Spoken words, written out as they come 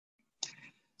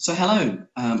So hello,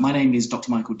 my name is Dr.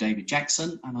 Michael David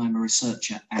Jackson and I'm a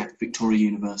researcher at Victoria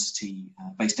University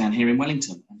based down here in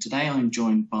Wellington. And today I'm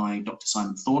joined by Dr.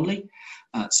 Simon Thornley.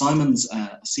 Simon's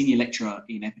a senior lecturer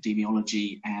in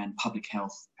epidemiology and public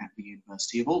health at the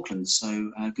University of Auckland.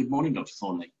 So good morning, Dr.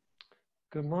 Thornley.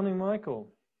 Good morning,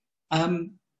 Michael.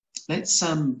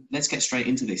 Let's get straight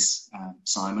into this,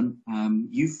 Simon. Can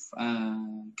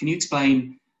you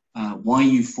explain why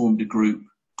you formed a group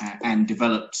and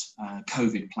developed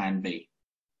COVID Plan B?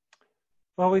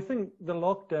 Well, we think the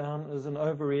lockdown is an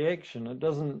overreaction. It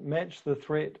doesn't match the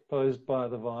threat posed by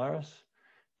the virus.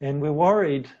 And we're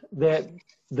worried that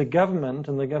the government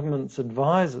and the government's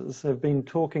advisors have been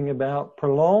talking about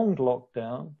prolonged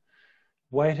lockdown,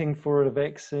 waiting for a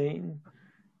vaccine,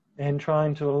 and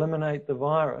trying to eliminate the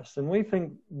virus. And we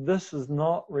think this is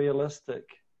not realistic.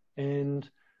 And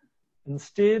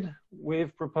instead,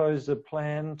 we've proposed a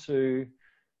plan to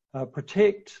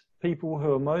protect people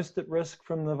who are most at risk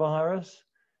from the virus,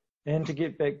 and to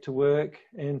get back to work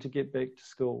and to get back to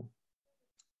school.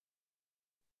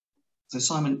 So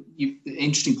Simon,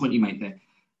 interesting point you made there.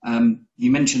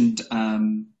 You mentioned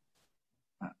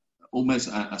almost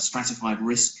a stratified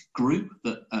risk group,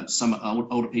 that some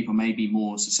older people may be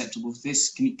more susceptible to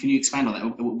this. Can you expand on that?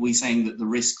 Are we saying that the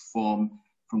risk from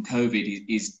COVID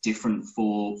is different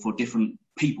for different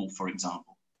people, for example?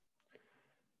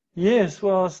 Yes,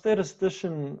 well, a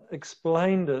statistician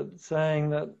explained it, saying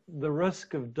that the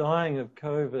risk of dying of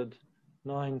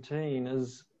COVID-19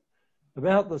 is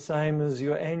about the same as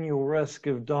your annual risk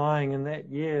of dying in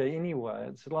that year anyway.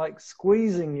 It's like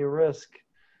squeezing your risk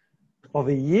of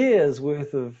a year's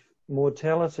worth of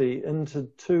mortality into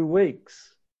 2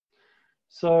 weeks.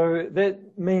 So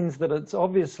that means that it's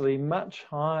obviously much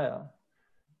higher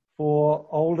for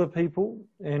older people,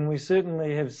 and we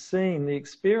certainly have seen the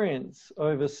experience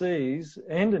overseas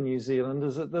and in New Zealand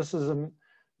is that this is a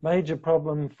major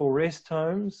problem for rest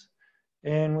homes,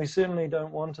 and we certainly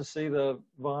don't want to see the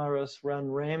virus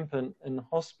run rampant in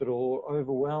hospital or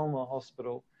overwhelm a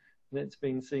hospital. That's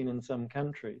been seen in some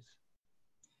countries.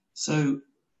 So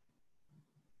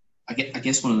I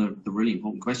guess one of the really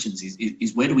important questions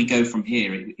is where do we go from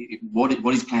here? What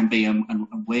is Plan B, and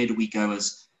where do we go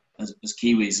as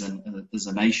Kiwis and as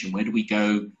a nation? Where do we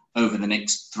go over the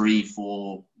next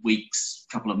 3-4 weeks,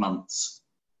 couple of months?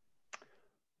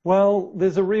 Well,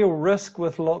 there's a real risk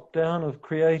with lockdown of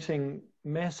creating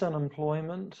mass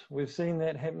unemployment. We've seen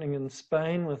that happening in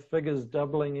Spain with figures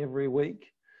doubling every week.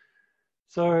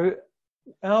 So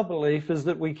our belief is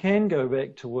that we can go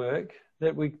back to work,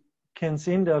 that we can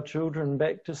send our children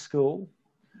back to school,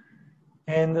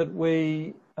 and that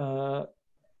we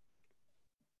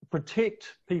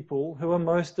protect people who are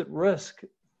most at risk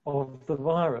of the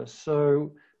virus.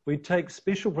 So we take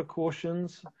special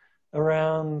precautions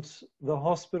around the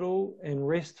hospital and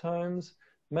rest homes,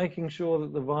 making sure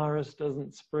that the virus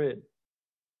doesn't spread.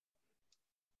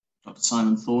 Dr.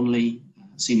 Simon Thornley,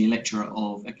 Senior Lecturer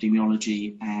of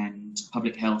Epidemiology and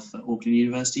Public Health at Auckland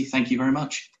University, thank you very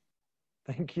much.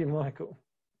 Thank you, Michael.